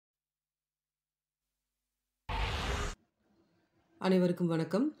அனைவருக்கும்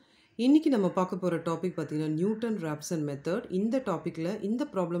வணக்கம். இன்னைக்கு நம்ம பார்க்க போற டாபிக் பார்த்தீங்கன்னா, நியூட்டன் ராப்சன் மெத்தட். இந்த டாபிக்ல இந்த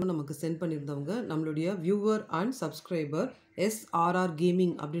ப்ராப்ளம நமக்கு சென்ட் பண்ணியிருந்தவங்க நம்மளுடைய viewer and subscriber SRR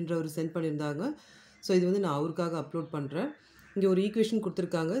gaming அப்படின்றவர் சென்ட் பண்ணியிருந்தாங்க. ஸோ இது வந்து நான் அவருக்காக அப்லோட் பண்ணுறேன். இங்கே ஒரு ஈக்குவேஷன்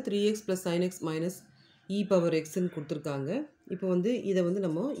கொடுத்துருக்காங்க. 3x + sin x - e power xன்னு கொடுத்துருக்காங்க. இப்போ வந்து இதை வந்து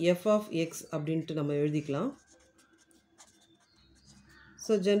நம்ம f of x அப்படின்ட்டு நம்ம எழுதிக்கலாம்.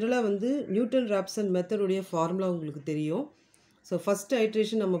 ஸோ ஜென்ரலாக வந்து நியூட்டன் ராப்சன் மெத்தடுடைய ஃபார்முலா உங்களுக்கு தெரியும். ஸோ ஃபஸ்ட்டு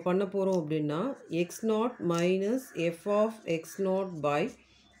ஐட்ரேஷன் நம்ம பண்ண போகிறோம் அப்படின்னா x0 - f of x0 by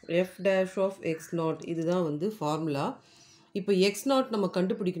f dash of x0 இதுதான் வந்து ஃபார்முலா. இப்போ x0 நம்ம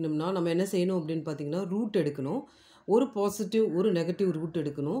கண்டுபிடிக்கணும்னா நம்ம என்ன செய்யணும் அப்படின்னு பார்த்தீங்கன்னா, ரூட் எடுக்கணும். ஒரு பாசிட்டிவ் ஒரு நெகட்டிவ் ரூட்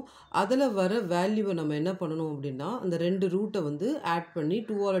எடுக்கணும். அதில் வர வேல்யூவை நம்ம என்ன பண்ணணும் அப்படின்னா, அந்த ரெண்டு ரூட்டை வந்து ஆட் பண்ணி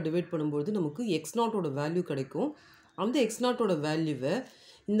 2ஆல் டிவைட் பண்ணும்போது நமக்கு x0ஓட வேல்யூ கிடைக்கும். அந்த x0ஓட வேல்யூவை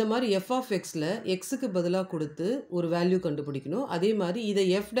இந்த மாதிரி f of xல xக்கு பதிலாக கொடுத்து ஒரு வேல்யூ கண்டுபிடிக்கணும். அதே மாதிரி இதை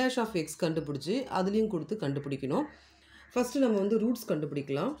f dash of x கண்டுபிடிச்சி அதுலேயும் கொடுத்து கண்டுபிடிக்கணும். ஃபஸ்ட்டு நம்ம வந்து ரூட்ஸ்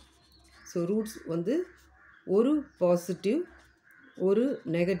கண்டுபிடிக்கலாம். ஸோ ரூட்ஸ் வந்து ஒரு பாசிட்டிவ் ஒரு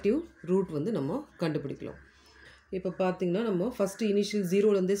நெகட்டிவ் ரூட் வந்து நம்ம கண்டுபிடிக்கலாம். இப்போ பார்த்திங்கன்னா நம்ம ஃபஸ்ட்டு இனிஷியல்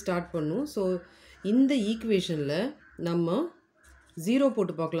 0லேருந்தே ஸ்டார்ட் பண்ணணும். ஸோ இந்த ஈக்குவேஷனில் நம்ம 0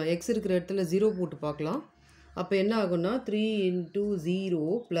 போட்டு பார்க்கலாம். எக்ஸ் இருக்கிற இடத்துல 0 போட்டு பார்க்கலாம். அப்போ என்ன ஆகும்னா 3 × 0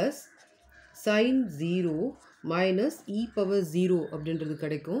 + sin 0 - e பவர் 0 அப்படின்றது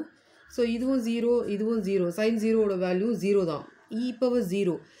கிடைக்கும். ஸோ இதுவும் 0 இதுவும் 0. sin 0ஓட வேல்யூ 0 தான். e பவர்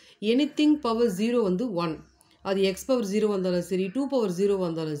 0 எனிதிங் பவர் 0 வந்து 1. அது x பவர் 0 வந்தாலும் சரி 2 பவர் 0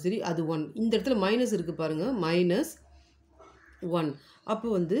 வந்தாலும் சரி அது 1. இந்த இடத்துல மைனஸ் இருக்குது பாருங்கள், -1. அப்போ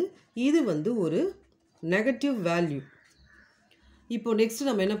வந்து இது வந்து ஒரு நெகட்டிவ் வேல்யூ. இப்போ நெக்ஸ்ட்டு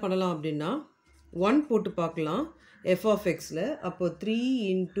நம்ம என்ன பண்ணலாம் அப்படின்னா 1 போட்டு பார்க்கலாம் f of xல. அப்போ 3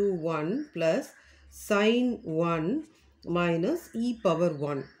 × 1 + sin 1 - e பவர்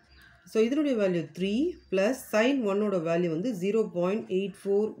 1. ஸோ இதனுடைய வேல்யூ 3 + sin 1ஓட வேல்யூ வந்து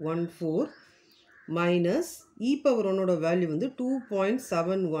 0.8414 - e பவர் 1ஓட வேல்யூ வந்து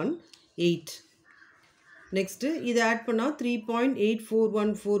 2.718. நெக்ஸ்ட்டு இதை ஆட் பண்ணால்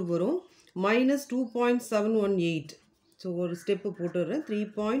 3.8414 வரும் -2.718. ஸோ ஒரு ஸ்டெப்பு போட்டுடுறேன்.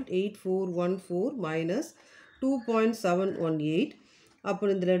 3.8414 - 2.718.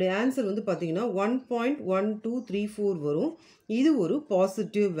 அப்புறம் இதனுடைய ஆன்சர் வந்து பார்த்திங்கன்னா 1.1234 வரும். இது ஒரு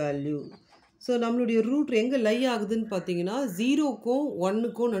பாசிட்டிவ் வேல்யூ. ஸோ நம்மளுடைய ரூட் எங்கே லை ஆகுதுன்னு பார்த்தீங்கன்னா 0க்கும்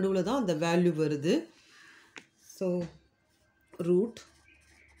 1க்கும் நடுவில் தான் அந்த வேல்யூ வருது. So root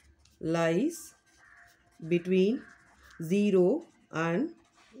lies between 0 and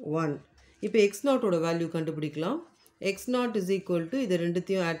 1. இப்போ x0ஓட வேல்யூ கண்டுபிடிக்கலாம். x0 = இது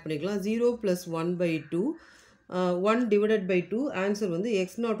ரெண்டுத்தையும் ஆட் பண்ணிக்கலாம். 0 + 1/2 1 / 2 ஆன்சர் வந்து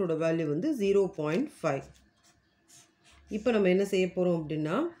x0ஓட வேல்யூ வந்து 0.5. இப்போ நம்ம என்ன செய்ய போகிறோம்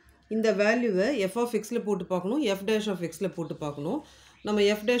அப்படின்னா இந்த வேல்யூவை f of xல போட்டு பார்க்கணும், f dash of xல போட்டு பார்க்கணும். நம்ம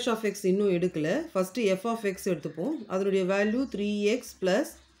f dash of x இன்னும் எடுக்கலை. ஃபஸ்ட்டு f of x எடுத்துப்போம். அதனுடைய value 3x +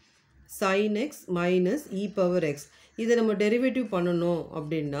 sin x - e power x. இதை நம்ம டெரிவேட்டிவ் பண்ணணும்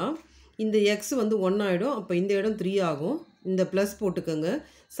அப்படின்னா இந்த x வந்து 1 ஆகிடும். அப்போ இந்த இடம் 3 ஆகும். இந்த ப்ளஸ் போட்டுக்கோங்க.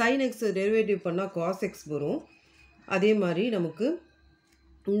 sin x டெரிவேட்டிவ் பண்ணால் cos x வரும். அதே மாதிரி நமக்கு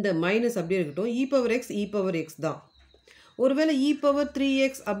இந்த மைனஸ் அப்படியே இருக்கட்டும். e பவர் x தான். ஒருவேளை e பவர்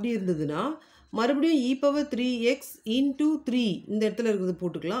 3x அப்படி இருந்ததுன்னா மறுபடியும் e பவர் 3x × 3 இந்த இடத்துல இருக்கிறது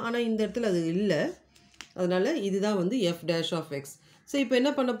போட்டுக்கலாம். ஆனால் இந்த இடத்துல அது இல்லை. அதனால் இதுதான் வந்து f dash of x. So இப்போ என்ன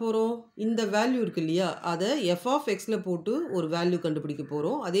பண்ண போகிறோம், இந்த வேல்யூ இருக்குது இல்லையா, அதை f of xல போட்டு ஒரு வேல்யூ கண்டுபிடிக்க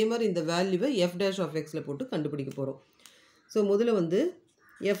போகிறோம். அதே மாதிரி இந்த வேல்யூவை f dash of xல போட்டு கண்டுபிடிக்க போகிறோம். ஸோ முதல்ல வந்து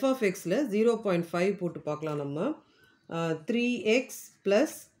f of xல 0.5 போட்டு பார்க்கலாம் நம்ம. 3x +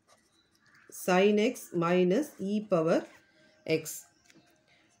 sin x - e power x.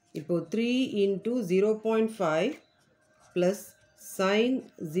 இப்போது 3 × 0.5 + sin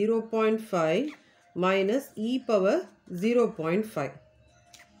 0.5 - e பவர் 0.5.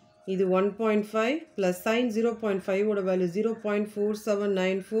 இது 1.5 + sin 0.5ஓட வேல்யூ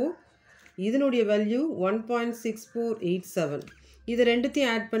 0.4794. இதனுடைய வேல்யூ 1.6487. இது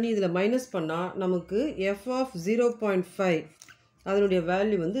ரெண்டுத்தையும் ஆட் பண்ணி இதில் மைனஸ் பண்ணால் நமக்கு f of 0.5 அதனுடைய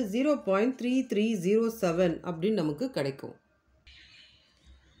வேல்யூ வந்து 0.3307 அப்படின்னு நமக்கு கிடைக்கும்.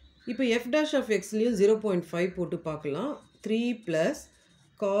 இப்போ f dash of xலையும் 0.5 போட்டு பார்க்கலாம். 3 +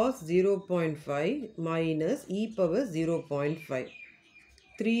 cos 0.5 - e பவர் 0.5.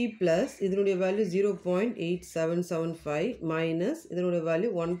 3 + இதனுடைய வேல்யூ 0.8775 - இதனுடைய வேல்யூ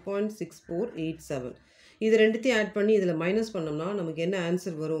 1.6487. இது ரெண்டுத்தையும் ஆட் பண்ணி இதில் மைனஸ் பண்ணோம்னா நமக்கு என்ன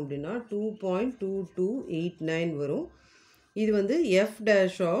ஆன்சர் வரும் அப்படின்னா 2.2289 வரும். இது வந்து f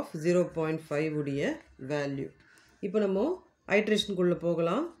dash of 0.5 உடைய வேல்யூ. இப்போ நம்ம ஐட்ரேஷனுக்குள்ளே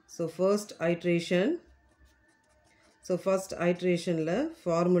போகலாம். So first iteration. So first ஐட்ரேஷனில்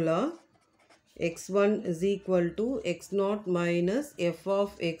formula x1 is equal to x0 minus f of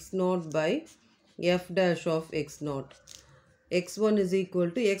x0 by f dash of x0. x1 is equal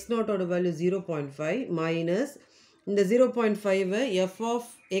to x0 ஓட வேல்யூ 0.5 மைனஸ் இந்த 0.5 f of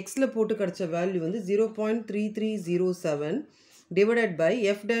xல போட்டு கிடைச்ச value வந்து 0.3307 divided by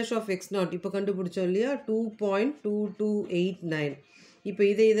f dash of x0 இப்போ கண்டுபிடிச்சோம் இல்லையா 2.2289. இப்போ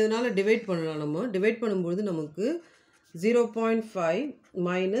இதனால டிவைட் பண்ணலாம். நம்ம டிவைட் பண்ணும்போது நமக்கு 0.5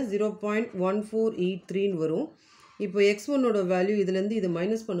 minus 0.1483 வரும். இப்போ x1 ஓட வேல்யூ இதுலேருந்து இது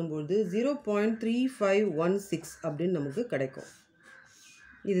மைனஸ் பண்ணும்போது 0.3516 அப்படின்னு நமக்கு கிடைக்கும்.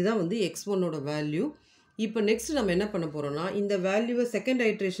 இதுதான் வந்து x1 ஓட வேல்யூ. இப்போ நெக்ஸ்ட் நம்ம என்ன பண்ண போகிறோம்னா இந்த வேல்யூவை செகண்ட்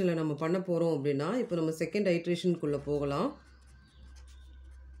ஐட்ரேஷனில் நம்ம பண்ண போகிறோம் அப்படின்னா இப்போ நம்ம செகண்ட் ஐட்ரேஷனுக்குள்ளே போகலாம்.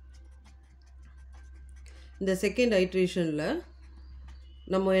 இந்த செகண்ட் ஐட்ரேஷனில்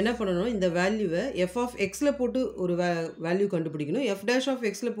நம்ம என்ன பண்ணணும், இந்த வேல்யூவை f of xல போட்டு ஒரு வேல்யூ கண்டுபிடிக்கணும், f dash of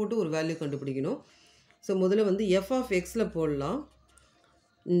xல போட்டு ஒரு வேல்யூ கண்டுபிடிக்கணும். ஸோ முதல்ல வந்து f of xல போடலாம்.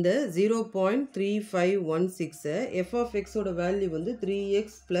 இந்த 0.3516 f of xோட வேல்யூ வந்து 3x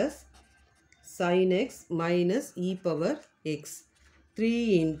plus sin x minus e power x. 3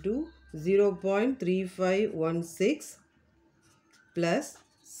 into 0.3516 plus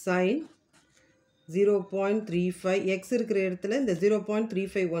sin 0.35 x இருக்கிற இடத்துல இந்த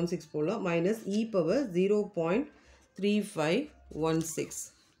 0.3516 போடலாம் minus e power 0.3516.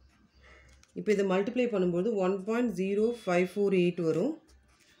 இப்போ இதை மல்டிப்ளை பண்ணும்போது 1.0548 வரும்.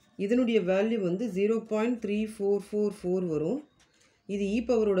 இதனுடைய வேல்யூ வந்து 0.3444 வரும். இது e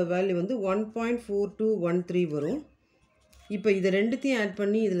பவரோட வேல்யூ வந்து 1.4213 வரும். இப்போ இதை ரெண்டுத்தையும் ஆட்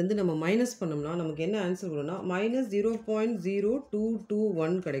பண்ணி இதுலேருந்து நம்ம மைனஸ் பண்ணோம்னா நமக்கு என்ன ஆன்சர் வரும்னா மைனஸ்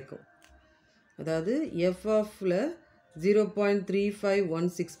 0.0221 கிடைக்கும். அதாவது f ஆஃப்ல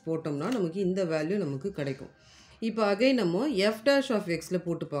 0.3516 போட்டோம்னா நமக்கு இந்த வேல்யூ நமக்கு கிடைக்கும். இப்போ அகைன் நம்ம f dash of xல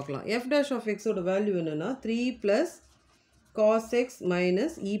போட்டு பார்க்கலாம். f dash of xோட வேல்யூ என்னென்னா 3 plus cos x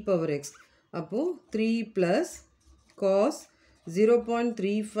minus e power x. அப்போது 3 plus cos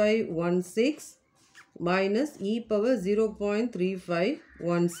 0.3516 minus e power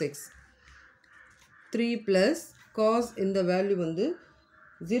 0.3516. 3 plus cos இந்த வேல்யூ வந்து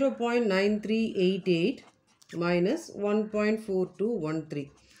 0.9388 minus 1.4213.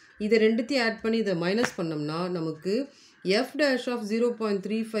 இதை ரெண்டுத்தையும் ஆட் பண்ணி இதை மைனஸ் பண்ணோம்னா நமக்கு f dash of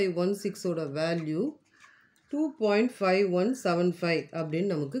 0.3516 ஓட வேல்யூ 2.5175 அப்படின்னு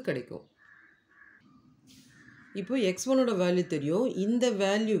நமக்கு கிடைக்கும். இப்போ x1 ஓட வேல்யூ தெரியும். இந்த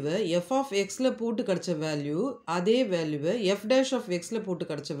வேல்யூவை f of xல போட்டு கிடைச்ச வேல்யூ, அதே வேல்யூவை f dash of xல போட்டு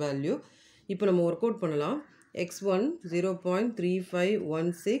கிடைச்ச வேல்யூ இப்போ நம்ம ஒர்க் அவுட் பண்ணலாம். x1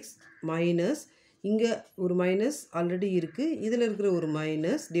 0.3516 மைனஸ் இங்கே ஒரு மைனஸ் ஆல்ரெடி இருக்குது, இதில் இருக்கிற ஒரு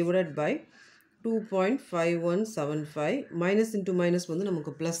minus divided by 2.5175. Minus into minus வந்து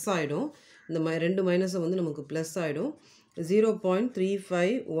நமக்கு ப்ளஸ் ஆகிடும். இந்த ரெண்டு மைனஸை வந்து நமக்கு ப்ளஸ் ஆகிடும்.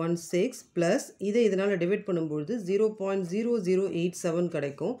 0.3516 ப்ளஸ் இதை இதனால் டிவைட் பண்ணும்பொழுது 0.0087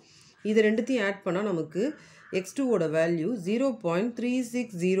 கிடைக்கும். இது ரெண்டுத்தையும் ஆட் பண்ணால் நமக்கு x2 ஓட வேல்யூ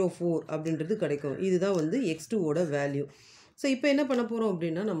 0.3604 அப்படின்றது கிடைக்கும். இதுதான் வந்து x2 ஓட வேல்யூ. ஸோ இப்போ என்ன பண்ண போகிறோம்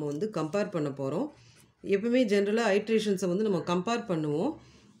அப்படின்னா நம்ம வந்து கம்பேர் பண்ண போகிறோம். எப்பவுமே ஜென்ரலாக ஐட்ரேஷன்ஸை வந்து நம்ம கம்பேர் பண்ணுவோம்.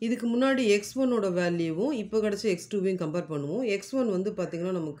 இதுக்கு முன்னாடி x1 ஓட வேல்யூவும் இப்போ கிடச்ச x2வையும் கம்பேர் பண்ணுவோம். x1 வந்து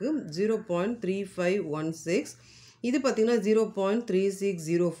பார்த்திங்கன்னா நமக்கு 0.3516, இது பார்த்திங்கன்னா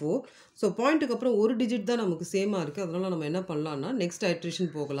 0.3604. ஸோ பாயிண்ட்டுக்கு அப்புறம் ஒரு டிஜிட் தான் நமக்கு சேமாக இருக்குது. அதனால் நம்ம என்ன பண்ணலான்னா நெக்ஸ்ட்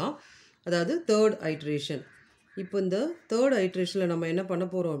ஐட்ரேஷன் போகலாம், அதாவது தேர்ட் ஐட்ரேஷன். இப்போ இந்த தேர்ட் ஐட்ரேஷனில் நம்ம என்ன பண்ண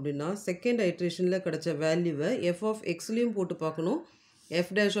போகிறோம் அப்படின்னா செகண்ட் ஐட்ரேஷனில் கிடச்ச வேல்யூவை f of xலேயும் போட்டு பார்க்கணும், f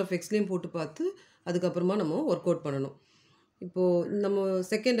dash of xலேயும் போட்டு பார்த்து அதுக்கப்புறமா நம்ம ஒர்க் அவுட் பண்ணணும். இப்போது நம்ம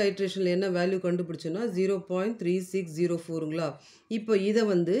செகண்ட் ஐட்ரேஷனில் என்ன வேல்யூ கண்டுபிடிச்சோன்னா 0.3604ங்களா. இப்போ இதை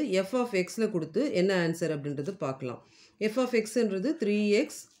வந்து f of xல கொடுத்து என்ன ஆன்சர் அப்படின்றது பார்க்கலாம். f of xன்றது 3x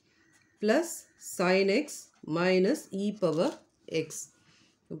plus sin x minus e power x.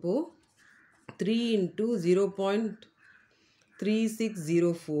 இப்போது 3 into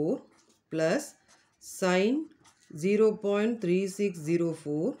 0.3604 plus sin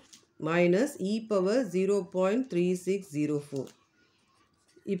 0.3604 minus e power 0.3604.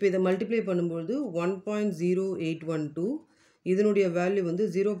 இப்போ இதை மல்டிப்ளை பண்ணும்போது 1.0812, இதனுடைய வேல்யூ வந்து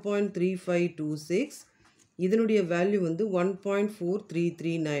 0.3526, இதனுடைய வேல்யூ வந்து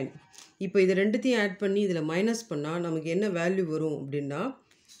 1.4339. இப்போ இதை ரெண்டுத்தையும் ஆட் பண்ணி இதில் மைனஸ் பண்ணால் நமக்கு என்ன வேல்யூ வரும் அப்படின்னா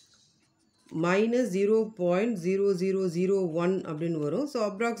மைனஸ் 0.0001 அப்படின்னு வரும். ஸோ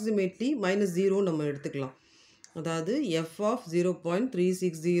அப்ராக்சிமேட்லி மைனஸ் 0 நம்ம எடுத்துக்கலாம். அதாவது f of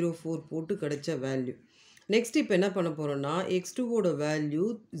 0.3604 போட்டு கிடைச்ச வேல்யூ. நெக்ஸ்ட் இப்போ என்ன பண்ண போகிறோம்னா x2ஓட வேல்யூ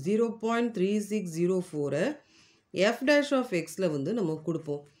 0.3604 f dash of xல வந்து நம்ம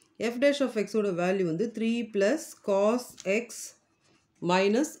கொடுப்போம். f dash of xோட வேல்யூ வந்து 3 plus cos x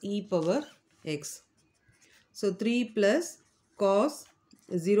minus e power x. So 3 plus cos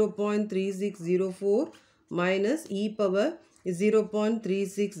 0.3604 minus e power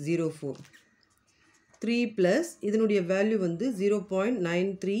 0.3604. 3 plus இதனுடைய வேல்யூ வந்து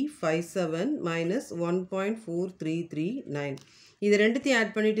 0.9357 minus 1.4339. இது ரெண்டுத்தையும்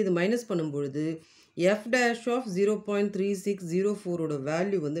ஆட் பண்ணிட்டு இது மைனஸ் பண்ணும்பொழுது f dash of 0.3604 ஓட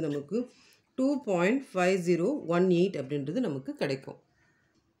வேல்யூ வந்து நமக்கு 2.5018 அப்படின்றது நமக்கு கிடைக்கும்.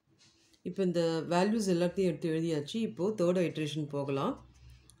 இப்போ இந்த வேல்யூஸ் எல்லாத்தையும் எடுத்து எழுதியாச்சு. இப்போது தேர்ட் ஐட்ரேஷன் போகலாம்.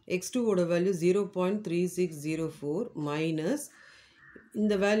 x2ஓட வேல்யூ 0.3604 மைனஸ்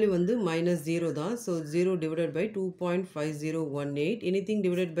இந்த வேல்யூ வந்து மைனஸ் 0 தான். So 0 divided by 2.5018. Anything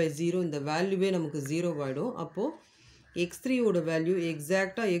divided by 0 இந்த வேல்யூவே நமக்கு 0 ஆகிடும். அப்போது x3ஓட வேல்யூ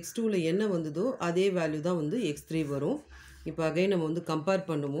எக்ஸாக்டாக x2ல என்ன வந்ததோ அதே வேல்யூ தான் வந்து x3 வரும். இப்போ அகைன் நம்ம வந்து கம்பேர்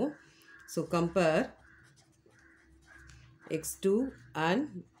பண்ணுவோம். So compare x2 and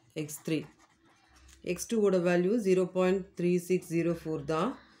x3. x2ஓட value 0.3604 தான்.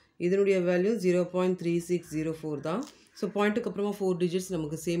 இதனுடைய வேல்யூ 0.3604 தான். ஸோ பாயிண்ட்டுக்கு அப்புறமா 4 டிஜிட்ஸ்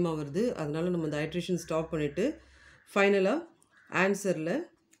நமக்கு சேமாக வருது. அதனால் நம்ம இந்த ஐட்ரேஷன் ஸ்டாப் பண்ணிவிட்டு ஃபைனலாக ஆன்சரில்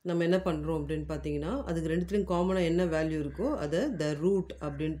நம்ம என்ன பண்ணுறோம் அப்படின்னு பார்த்தீங்கன்னா அதுக்கு ரெண்டுத்துலையும் காமனாக என்ன வேல்யூ இருக்கோ அதை த ரூட்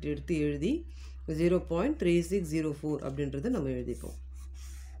அப்படின்ட்டு எடுத்து எழுதி 0.3604 அப்படின்றத நம்ம எழுதிப்போம்.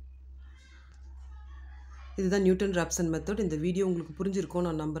 இதுதான் நியூட்டன் ராப்சன் மெத்தட். இந்த வீடியோ உங்களுக்கு புரிஞ்சிருக்கும்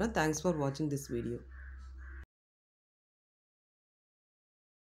நான் நம்புகிறேன். தேங்க்ஸ் ஃபார் வாட்சிங் திஸ் வீடியோ.